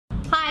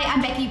I'm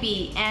Becky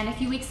B, and a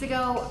few weeks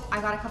ago I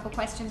got a couple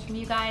questions from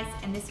you guys,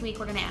 and this week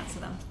we're gonna answer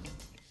them.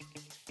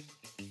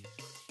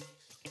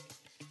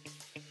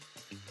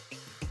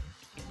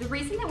 The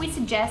reason that we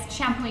suggest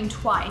shampooing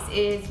twice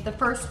is the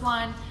first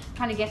one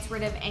kind of gets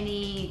rid of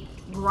any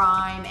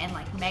grime and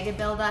like mega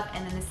buildup,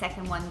 and then the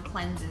second one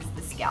cleanses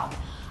the scalp.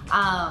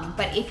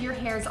 But if your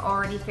hair is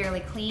already fairly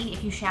clean,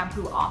 if you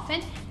shampoo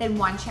often, then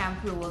one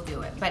shampoo will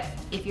do it. But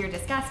if you're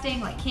disgusting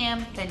like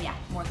Kim, then yeah,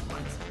 more than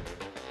once.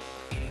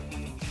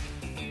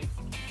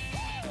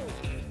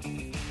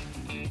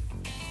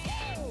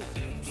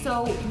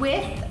 So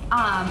with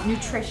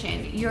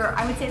nutrition,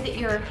 I would say that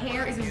your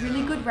hair is a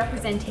really good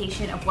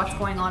representation of what's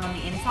going on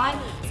the inside.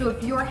 So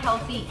if you're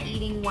healthy,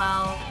 eating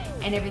well,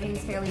 and everything's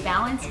fairly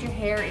balanced, your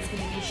hair is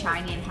going to be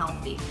shiny and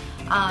healthy.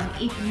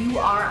 If you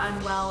are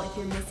unwell, if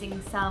you're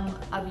missing some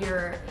of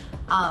your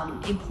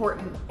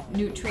important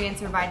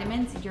nutrients or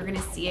vitamins, you're going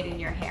to see it in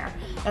your hair.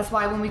 That's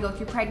why when we go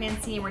through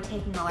pregnancy and we're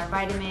taking all our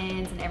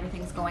vitamins and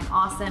everything's going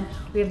awesome,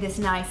 we have this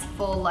nice,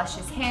 full,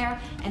 luscious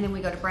hair, and then we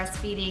go to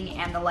breastfeeding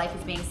and the life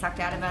is being sucked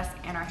out of us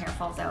and our hair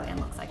falls out and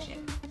looks like shit.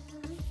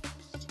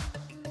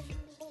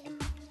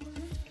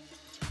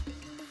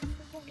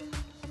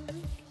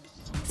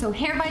 So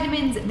hair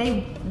vitamins,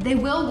 they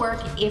will work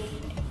if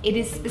it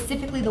is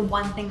specifically the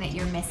one thing that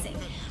you're missing.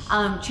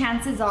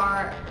 Chances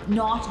are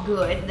not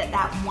good that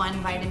that one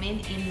vitamin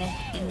in the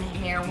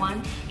hair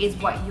one is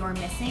what you're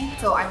missing.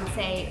 So I would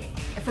say,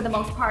 for the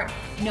most part,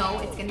 no,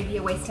 it's going to be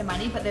a waste of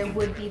money. But there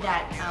would be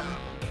that,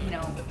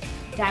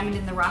 diamond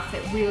in the rough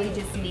that really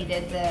just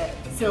needed the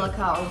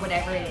silica or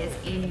whatever it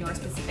is in your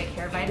specific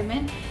hair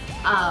vitamin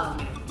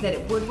that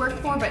it would work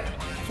for. But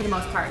for the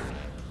most part,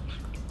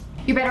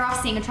 you're better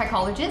off seeing a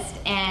trichologist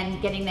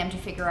and getting them to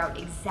figure out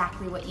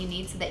exactly what you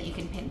need so that you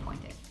can pinpoint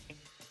it.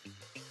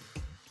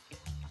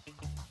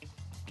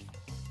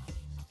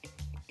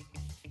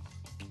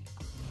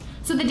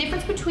 So the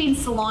difference between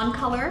salon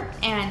color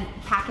and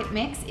packet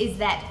mix is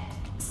that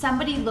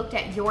somebody looked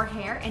at your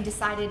hair and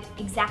decided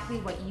exactly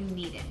what you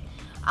needed.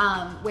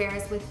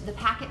 Whereas with the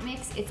packet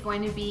mix, it's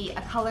going to be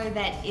a color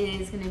that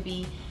is going to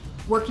be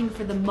working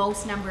for the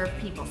most number of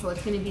people. So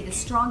it's going to be the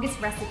strongest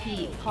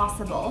recipe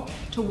possible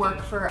to work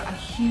for a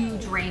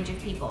huge range of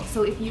people.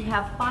 So if you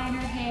have finer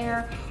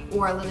hair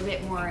or a little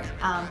bit more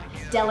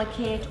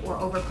delicate or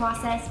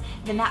over-processed,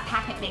 then that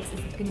packet mix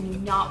is going to be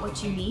not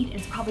what you need, and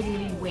it's probably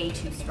going to be way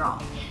too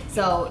strong.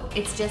 So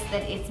it's just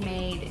that it's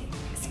made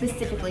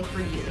specifically for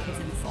you if it's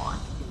in the salon.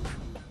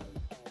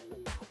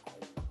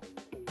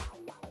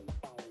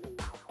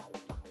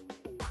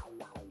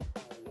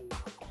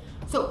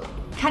 So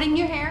cutting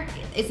your hair,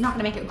 it's not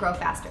gonna make it grow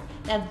faster.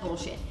 That's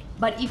bullshit.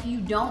 But if you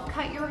don't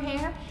cut your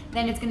hair,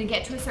 then it's gonna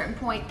get to a certain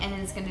point and then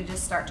it's gonna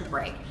just start to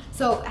break.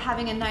 So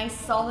having a nice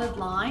solid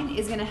line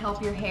is gonna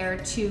help your hair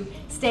to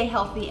stay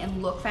healthy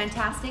and look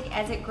fantastic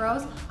as it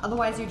grows.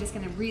 Otherwise, you're just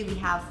gonna really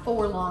have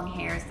 4 long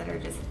hairs that are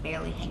just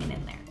barely hanging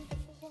in there.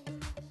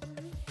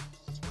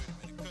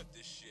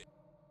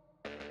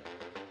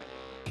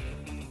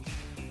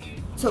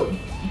 So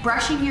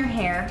brushing your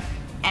hair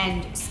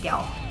and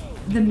scalp.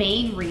 The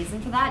main reason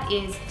for that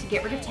is to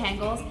get rid of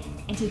tangles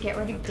and to get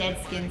rid of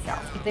dead skin cells.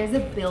 If there's a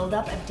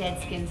buildup of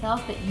dead skin cells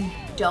that you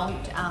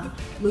don't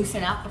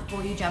loosen up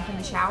before you jump in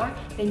the shower,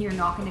 then you're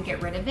not gonna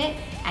get rid of it,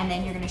 and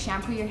then you're gonna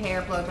shampoo your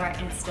hair, blow dry,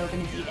 and it's still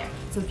gonna be there.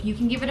 So if you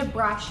can give it a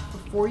brush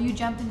before you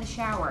jump in the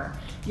shower,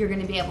 you're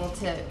gonna be able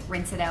to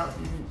rinse it out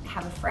and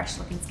have a fresh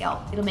looking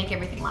scalp. It'll make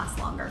everything last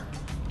longer.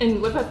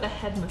 And what about the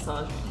head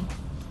massaging?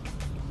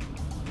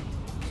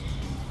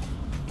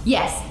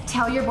 Yes,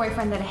 tell your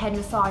boyfriend that a head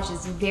massage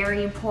is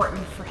very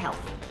important for health.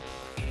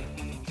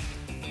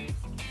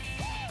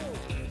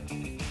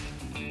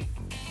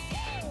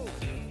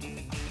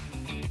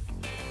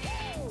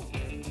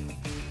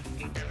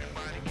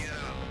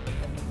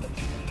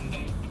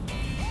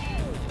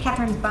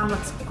 Catherine's bum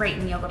looks great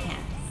in yoga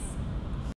pants.